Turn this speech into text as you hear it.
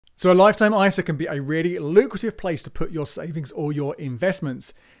So a lifetime ISA can be a really lucrative place to put your savings or your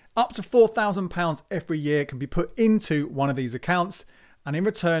investments. Up to £4,000 every year can be put into one of these accounts, and in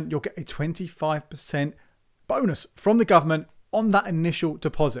return you'll get a 25% bonus from the government on that initial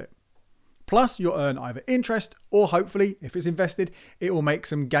deposit. Plus you'll earn either interest or hopefully, if it's invested, it will make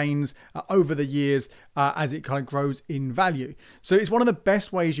some gains over the years as it kind of grows in value. So it's one of the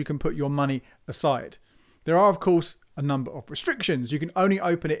best ways you can put your money aside. There are, of course, a number of restrictions. You can only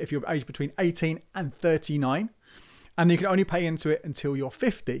open it if you're aged between 18 and 39, and you can only pay into it until you're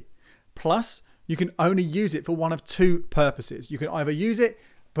 50. Plus, you can only use it for one of two purposes. You can either use it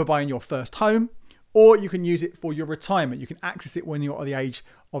for buying your first home, or you can use it for your retirement. You can access it when you're at the age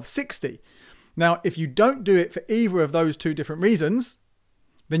of 60. Now, if you don't do it for either of those two different reasons,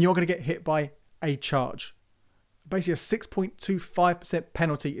 then you're going to get hit by a charge. Basically, a 6.25%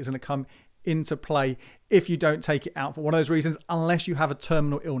 penalty is going to come into play if you don't take it out for one of those reasons, unless you have a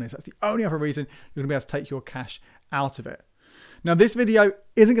terminal illness. That's the only other reason you're going to be able to take your cash out of it. Now, this video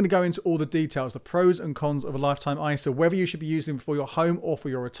isn't going to go into all the details, the pros and cons of a lifetime ISA, whether you should be using them for your home or for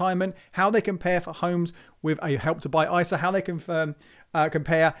your retirement, how they compare for homes with a Help to Buy ISA, how they compare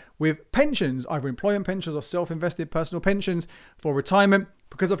with pensions, either employment pensions or self-invested personal pensions for retirement,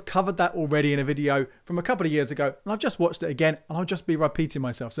 because I've covered that already in a video from a couple of years ago, and I've just watched it again, and I'll just be repeating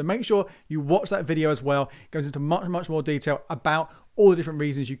myself. So make sure you watch that video as well. It goes into much more detail about all the different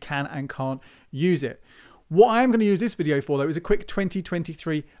reasons you can and can't use it. What I am going to use this video for, though, is a quick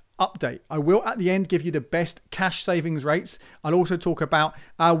 2023 update. I will, at the end, give you the best cash savings rates. I'll also talk about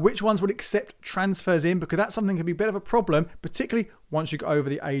which ones would accept transfers in, because that's something that can be a bit of a problem, particularly once you go over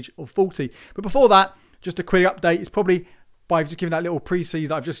the age of 40. But before that, just a quick update. It's probably by just giving that little pre-seas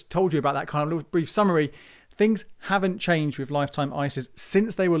that I've just told you about, that kind of little brief summary. Things haven't changed with lifetime ISAs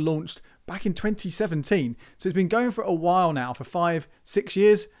since they were launched back in 2017. So it's been going for a while now, for 6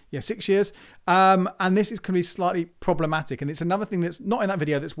 years. Yeah, 6 years. And this is going to be slightly problematic. And it's another thing that's not in that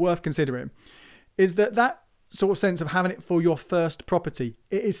video that's worth considering, is that sort of sense of having it for your first property.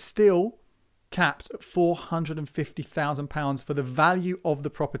 It is still capped at £450,000 for the value of the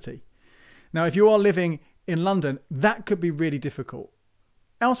property. Now, if you are living in London, that could be really difficult.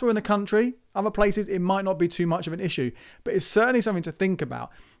 Elsewhere in the country, other places, it might not be too much of an issue, but it's certainly something to think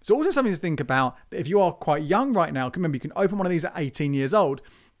about. It's also something to think about that if you are quite young right now, remember, you can open one of these at 18 years old.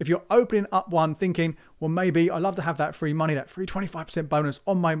 If you're opening up one thinking, well, maybe I'd love to have that free money, that free 25% bonus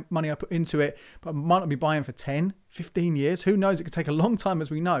on my money I put into it, but I might not be buying for 10, 15 years. Who knows? It could take a long time,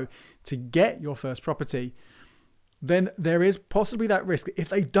 as we know, to get your first property. Then there is possibly that risk that if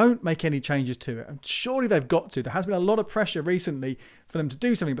they don't make any changes to it, and surely they've got to. There has been a lot of pressure recently for them to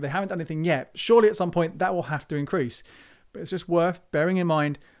do something, but they haven't done anything yet. Surely at some point that will have to increase. But it's just worth bearing in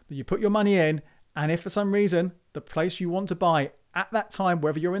mind that you put your money in, and if for some reason the place you want to buy at that time,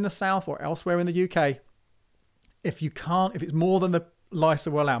 whether you're in the South or elsewhere in the UK, if it's more than the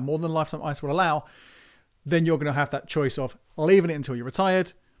ISA will allow, more than the lifetime ISA will allow, then you're going to have that choice of leaving it until you're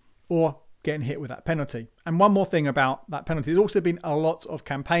retired or getting hit with that penalty. And one more thing about that penalty, there's also been a lot of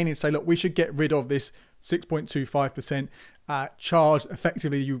campaigning to say, look, we should get rid of this 6.25% charge.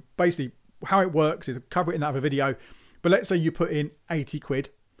 Effectively, you basically, how it works is, cover it in that other video, but let's say you put in 80 quid.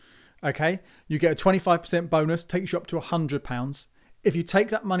 Okay, you get a 25% bonus, takes you up to £100. If you take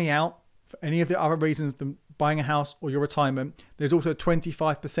that money out for any of the other reasons than buying a house or your retirement, there's also a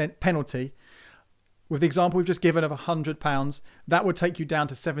 25% penalty. With the example we've just given of £100, that would take you down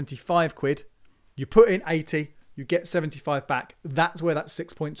to 75 quid. You put in 80, you get 75 back. That's where that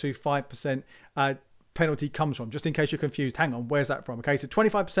 6.25% penalty comes from. Just in case you're confused, hang on, where's that from? Okay, so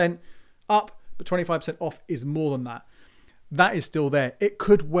 25% up, but 25% off is more than that. That is still there. It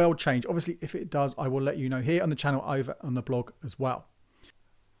could well change. Obviously, if it does, I will let you know here on the channel, over on the blog as well.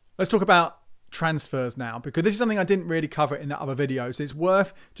 Let's talk about transfers now, because this is something I didn't really cover in that other video. So it's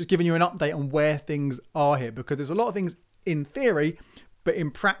worth just giving you an update on where things are here, because there's a lot of things in theory, but in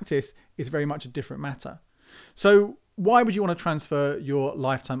practice, it's very much a different matter. So why would you want to transfer your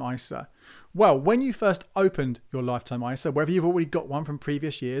lifetime ISA? Well, when you first opened your lifetime ISA, whether you've already got one from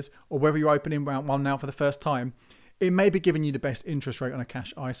previous years or whether you're opening one now for the first time, it may be giving you the best interest rate on a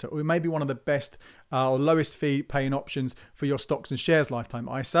cash ISA, or it may be one of the best or lowest fee paying options for your stocks and shares lifetime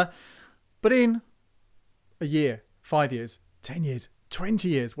ISA. But in a year, 5 years, 10 years, 20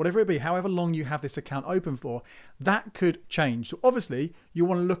 years, whatever it be, however long you have this account open for, that could change. So obviously you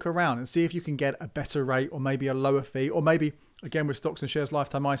want to look around and see if you can get a better rate, or maybe a lower fee, or maybe, again, with stocks and shares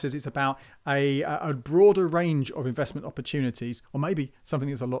lifetime ISAs, it's about a broader range of investment opportunities, or maybe something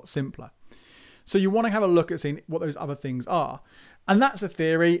that's a lot simpler. So you want to have a look at seeing what those other things are. And that's a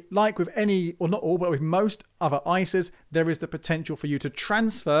theory. Like with any, or not all, but with most other ISAs, there is the potential for you to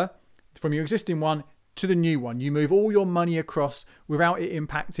transfer from your existing one to the new one. You move all your money across without it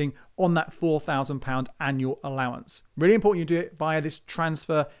impacting on that £4,000 annual allowance. Really important you do it via this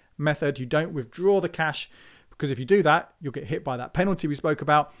transfer method. You don't withdraw the cash, because if you do that, you'll get hit by that penalty we spoke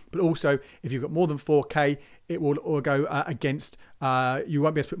about. But also, if you've got more than 4K, it will go against, you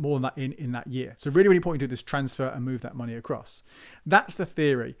won't be able to put more than that in that year. So really, really important you do this transfer and move that money across. That's the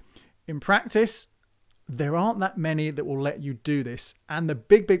theory. In practice, there aren't that many that will let you do this. And the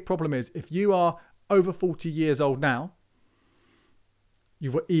big problem is, if you are over 40 years old now,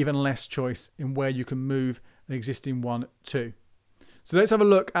 you've got even less choice in where you can move an existing one to. So let's have a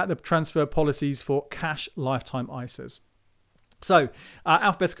look at the transfer policies for cash lifetime ISAs. So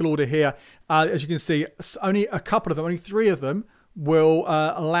alphabetical order here, as you can see, only a couple of them, only 3 of them will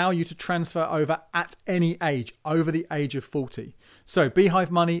allow you to transfer over at any age, over the age of 40. So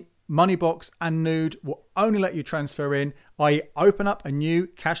Beehive Money, Moneybox and Nude will only let you transfer in, i.e. open up a new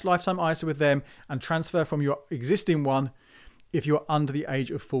cash lifetime ISA with them and transfer from your existing one if you're under the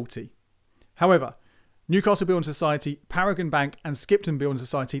age of 40. However, Newcastle Building Society, Paragon Bank and Skipton Building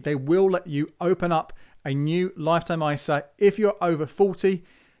Society, they will let you open up a new lifetime ISA if you're over 40,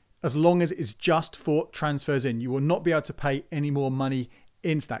 as long as it's just for transfers in. You will not be able to pay any more money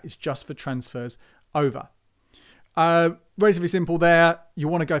into that. It's just for transfers over. Relatively simple there. You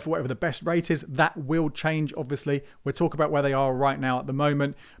want to go for whatever the best rate is. That will change, obviously. We'll talk about where they are right now at the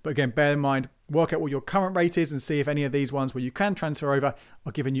moment. But again, bear in mind, work out what your current rate is and see if any of these ones where you can transfer over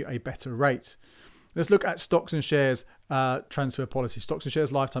are giving you a better rate. Let's look at stocks and shares transfer policies, stocks and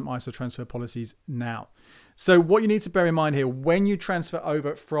shares lifetime ISA transfer policies now. So what you need to bear in mind here, when you transfer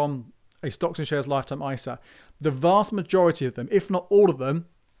over from a stocks and shares lifetime ISA, the vast majority of them, if not all of them,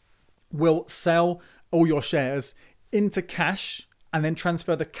 will sell all your shares into cash and then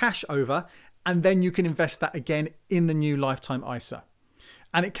transfer the cash over, and then you can invest that again in the new lifetime ISA.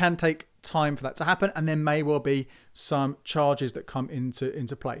 And it can take time for that to happen, and there may well be some charges that come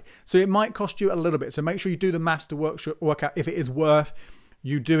into play. So it might cost you a little bit. So make sure you do the maths to work out if it is worth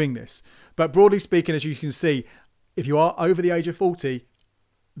you doing this. But broadly speaking, as you can see, if you are over the age of 40,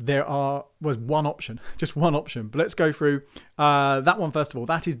 there was one option, just one option. But let's go through that one first of all.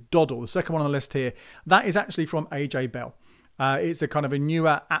 That is Doddle, the second one on the list here. That is actually from AJ Bell. It's a kind of a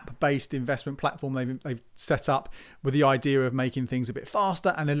newer app-based investment platform they've set up with the idea of making things a bit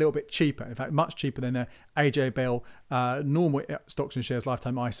faster and a little bit cheaper. In fact, much cheaper than the AJ Bell normal stocks and shares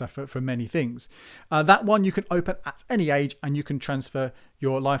lifetime ISA for many things. That one you can open at any age, and you can transfer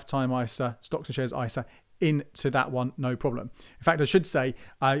your lifetime ISA, stocks and shares ISA, into that one, no problem. In fact, I should say,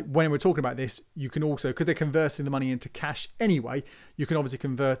 when we're talking about this, you can also, because they're converting the money into cash anyway, you can obviously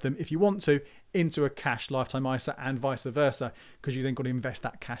convert them, if you want to, into a cash lifetime ISA and vice versa, because you then got to invest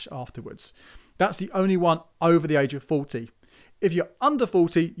that cash afterwards. That's the only one over the age of 40. If you're under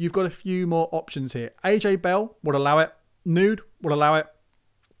 40, you've got a few more options here. AJ Bell would allow it, Nude will allow it,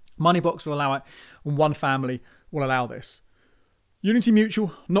 Moneybox will allow it, and One Family will allow this. Unity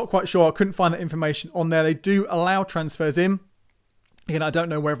Mutual, not quite sure. I couldn't find that information on there. They do allow transfers in. Again, I don't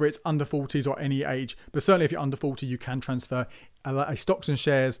know whether it's under 40s or any age, but certainly if you're under 40, you can transfer a stocks and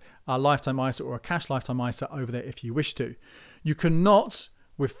shares, a lifetime ISA or a cash lifetime ISA over there if you wish to. You cannot,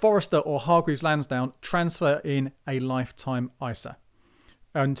 with Forrester or Hargreaves Lansdown, transfer in a lifetime ISA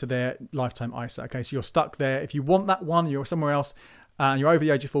into their lifetime ISA. Okay, so you're stuck there. If you want that one, you're somewhere else, and you're over the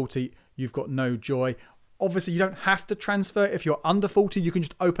age of 40, you've got no joy. Obviously, you don't have to transfer. If you're under 40, you can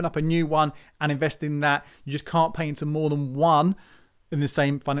just open up a new one and invest in that. You just can't pay into more than one in the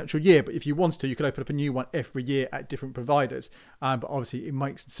same financial year. But if you want to, you could open up a new one every year at different providers. But obviously, it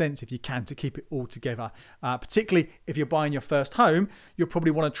makes sense if you can to keep it all together. Particularly if you're buying your first home, you'll probably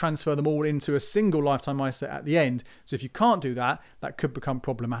want to transfer them all into a single lifetime ISA at the end. So if you can't do that, that could become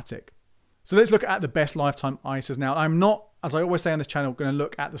problematic. So let's look at the best lifetime ISAs now. I'm not, as I always say on this channel, going to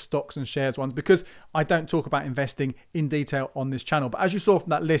look at the stocks and shares ones because I don't talk about investing in detail on this channel. But as you saw from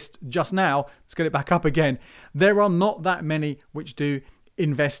that list just now, let's get it back up again. There are not that many which do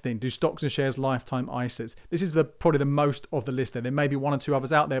investing, do stocks and shares lifetime ISAs. This is probably the most of the list there. There may be one or two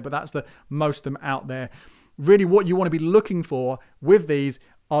others out there, but that's the most of them out there. Really what you want to be looking for with these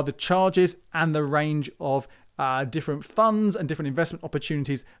are the charges and the range of different funds and different investment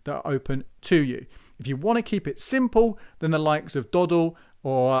opportunities that are open to you. If you want to keep it simple, then the likes of Doddle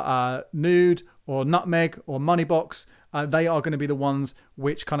or Nude or Nutmeg or Moneybox, they are going to be the ones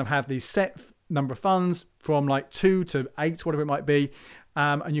which kind of have these set number of funds from like 2 to 8, whatever it might be.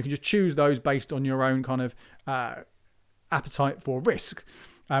 And you can just choose those based on your own kind of appetite for risk.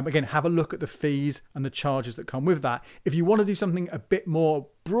 Again, have a look at the fees and the charges that come with that. If you want to do something a bit more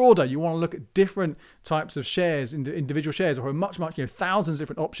broader, you want to look at different types of shares, individual shares, or much, thousands of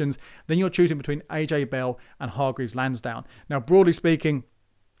different options, then you're choosing between AJ Bell and Hargreaves Lansdown. Now, broadly speaking,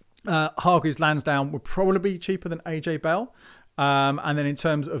 Hargreaves Lansdown would probably be cheaper than AJ Bell. And then in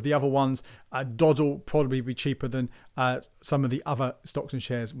terms of the other ones, Dodd will probably be cheaper than some of the other stocks and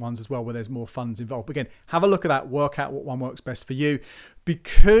shares ones as well, where there's more funds involved. But again, have a look at that, work out what one works best for you.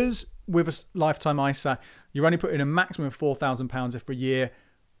 Because with a lifetime ISA, you're only putting a maximum of £4,000 every year.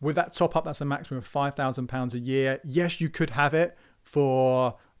 With that top up, that's a maximum of £5,000 a year. Yes, you could have it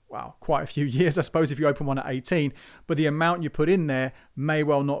for, well, quite a few years, I suppose, if you open one at 18, but the amount you put in there may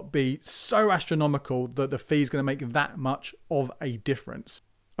well not be so astronomical that the fee is going to make that much of a difference.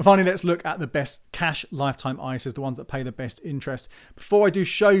 And finally, let's look at the best cash lifetime ISAs, the ones that pay the best interest. Before I do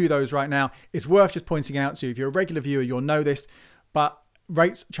show you those right now, it's worth just pointing out to you, if you're a regular viewer, you'll know this, but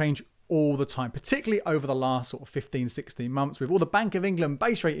rates change all the time, particularly over the last sort of 15, 16 months. With all the Bank of England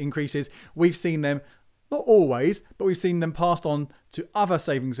base rate increases, we've seen them, not always, but we've seen them passed on to other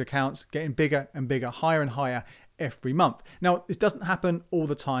savings accounts, getting bigger and bigger, higher and higher every month. Now, this doesn't happen all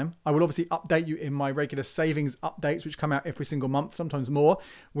the time. I will obviously update you in my regular savings updates, which come out every single month, sometimes more,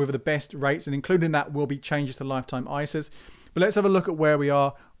 with the best rates, and including that will be changes to lifetime ISAs. But let's have a look at where we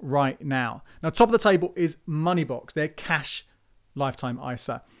are right now. Now, top of the table is Moneybox, their cash lifetime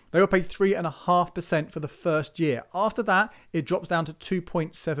ISA. They will pay 3.5% for the first year. After that, it drops down to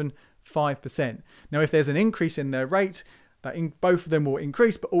 2.75%. Now, if there's an increase in their rate, both of them will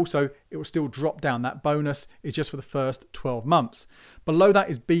increase, but also it will still drop down. That bonus is just for the first 12 months. Below that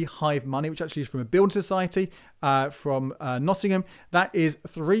is Beehive Money, which actually is from a building society from Nottingham. That is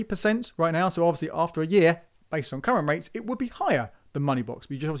 3% right now. So obviously after a year, based on current rates, it would be higher than Moneybox,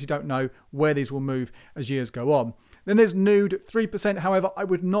 but you just obviously don't know where these will move as years go on. Then there's Nude, 3%. However, I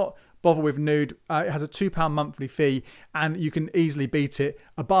would not bother with Nude. It has a £2 monthly fee, and you can easily beat it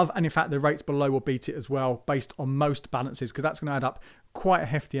above. And in fact, the rates below will beat it as well, based on most balances, because that's going to add up quite a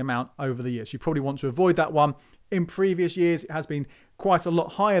hefty amount over the years. You probably want to avoid that one. In previous years, it has been quite a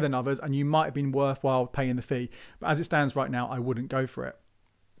lot higher than others, and you might have been worthwhile paying the fee. But as it stands right now, I wouldn't go for it.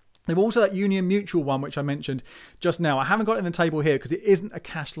 There's also that Union Mutual one, which I mentioned just now. I haven't got it in the table here because it isn't a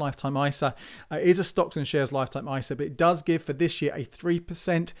cash lifetime ISA. It is a stocks and shares lifetime ISA, but it does give for this year a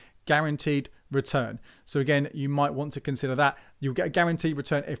 3% guaranteed return. So again, you might want to consider that. You'll get a guaranteed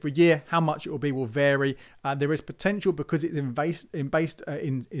return every year. How much it will be will vary. There is potential, because it's invested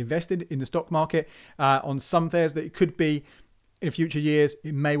in the stock market on some shares, that it could be in future years,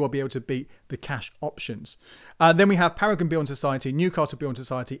 it may well be able to beat the cash options. Then we have Paragon Building Society, Newcastle Building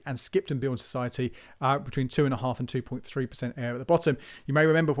Society, and Skipton Building Society, between 2.5% and 2.3% air at the bottom. You may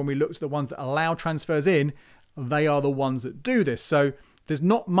remember when we looked at the ones that allow transfers in, they are the ones that do this. So there's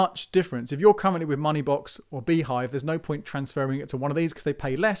not much difference. If you're currently with Moneybox or Beehive, there's no point transferring it to one of these because they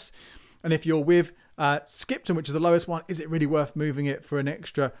pay less. And if you're with Skipton, which is the lowest one, is it really worth moving it for an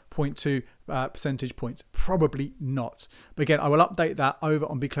extra 0.2 percentage points? Probably not. But again, I will update that over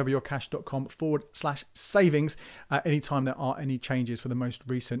on becleveryourcash.com/savings anytime there are any changes for the most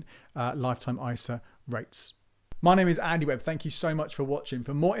recent lifetime ISA rates. My name is Andy Webb. Thank you so much for watching.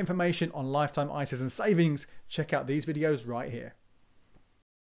 For more information on lifetime ISAs and savings, check out these videos right here.